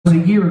was a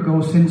year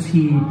ago since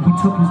he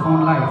took his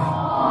own life.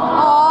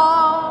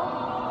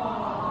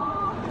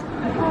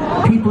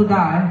 People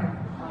die.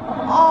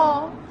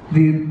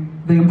 The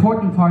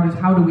important part is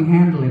how do we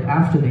handle it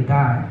after they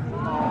die.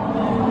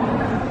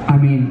 I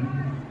mean,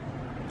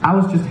 I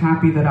was just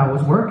happy that I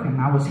was working.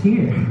 I was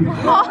here.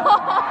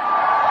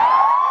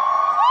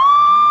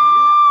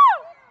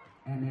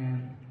 And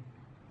then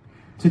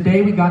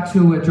today we got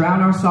to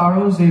drown our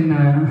sorrows in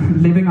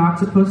living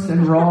octopus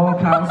and raw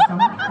cow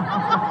stomach.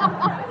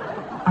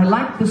 I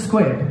like the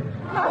squid.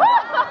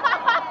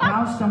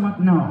 Cow stomach,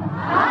 no.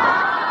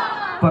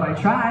 But I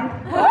tried.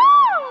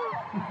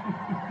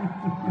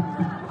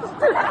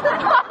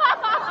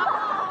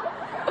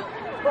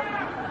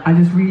 I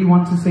just really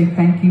want to say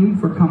thank you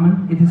for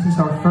coming. This is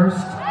our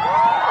first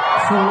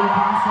solo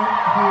concert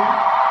here.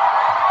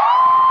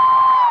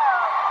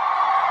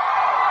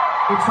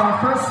 It's our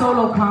first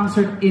solo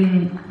concert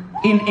in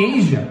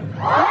Asia.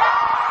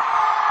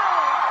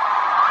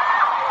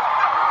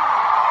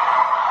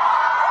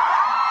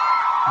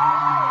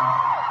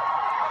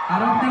 I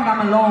don't think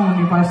I'm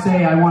alone if I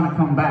say I want to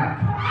come back.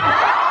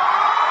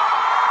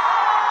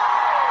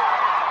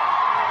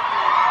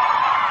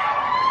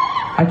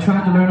 I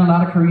tried to learn a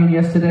lot of Korean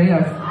yesterday.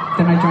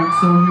 Then I drank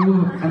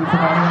soju and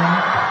forgot a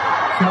lot.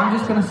 So I'm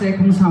just gonna say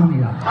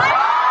감사합니다.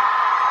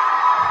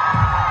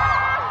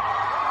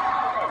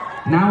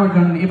 Now we're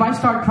gonna. If I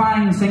start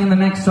crying and singing the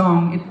next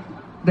song,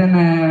 then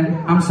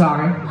I'm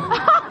sorry.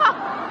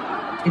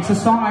 It's a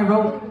song I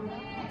wrote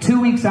 2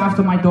 weeks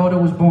after my daughter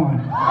was born.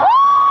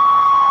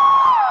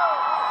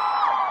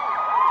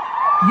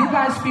 You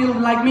guys feel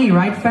like me,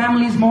 right?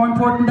 Family is more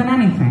important than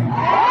anything.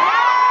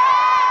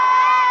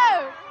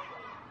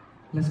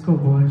 Let's go,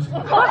 boys.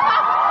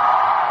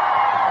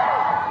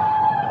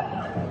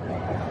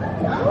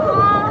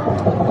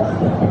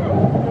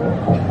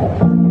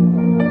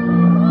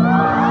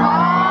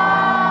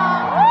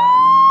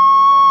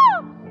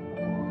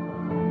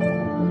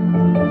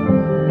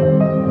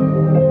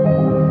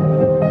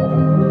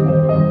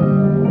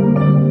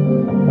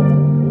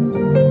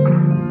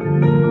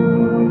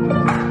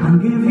 I'll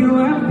give you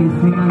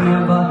everything I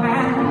never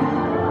had.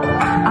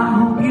 I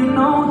hope you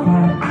know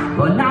that.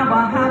 But now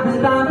I have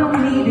it, I don't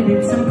need it.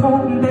 It's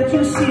important that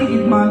you see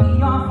it.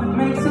 Money often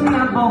makes them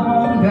never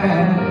home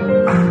there.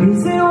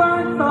 Is it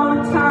worth all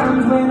the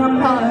times when I'm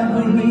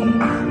never here?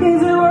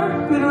 Is it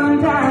worth it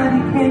when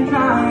daddy can't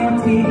dry your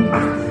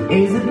tears?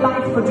 Is it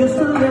life for just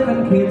a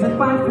living? Kids and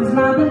wife is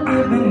not a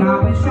living. I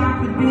wish I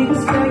could be the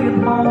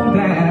stay-at-home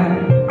dad.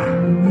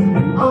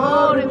 And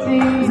all the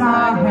dreams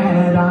I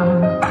had,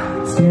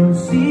 I still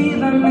see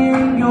them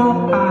in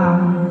your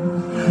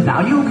eyes.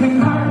 Now you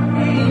can hurt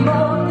me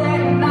more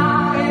than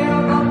I've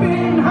ever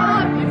been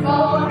hurt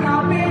before. And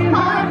I've been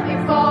hurt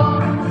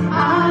before.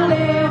 I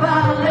live, I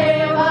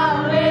live, I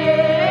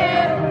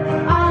live.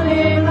 I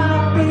live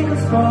like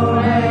this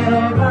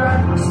forever.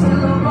 I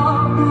still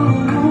walk through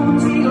the room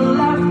to your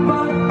left,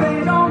 but they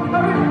don't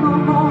hurt no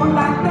more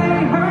like they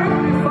hurt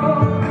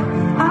before.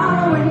 I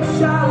wish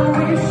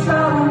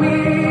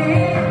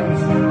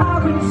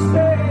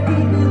that he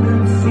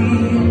didn't see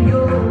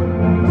you.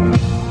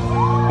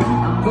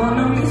 I'm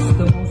gonna miss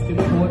the most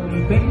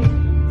important thing.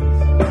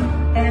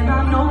 And I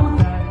know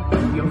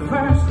that your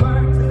first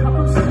words, a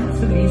couple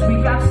sentences, we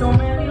got so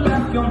many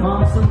left. Your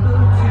mom's so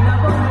good, she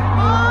never let me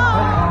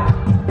back.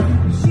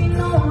 She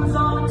knows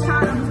all the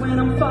times when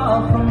I'm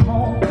far from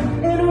home,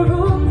 in a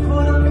room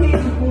full of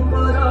people,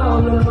 but all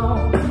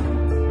alone.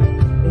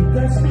 It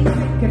gets me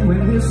thinking when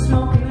we're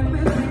smoking and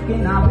we're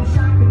drinking. I wish I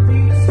could be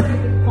a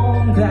second.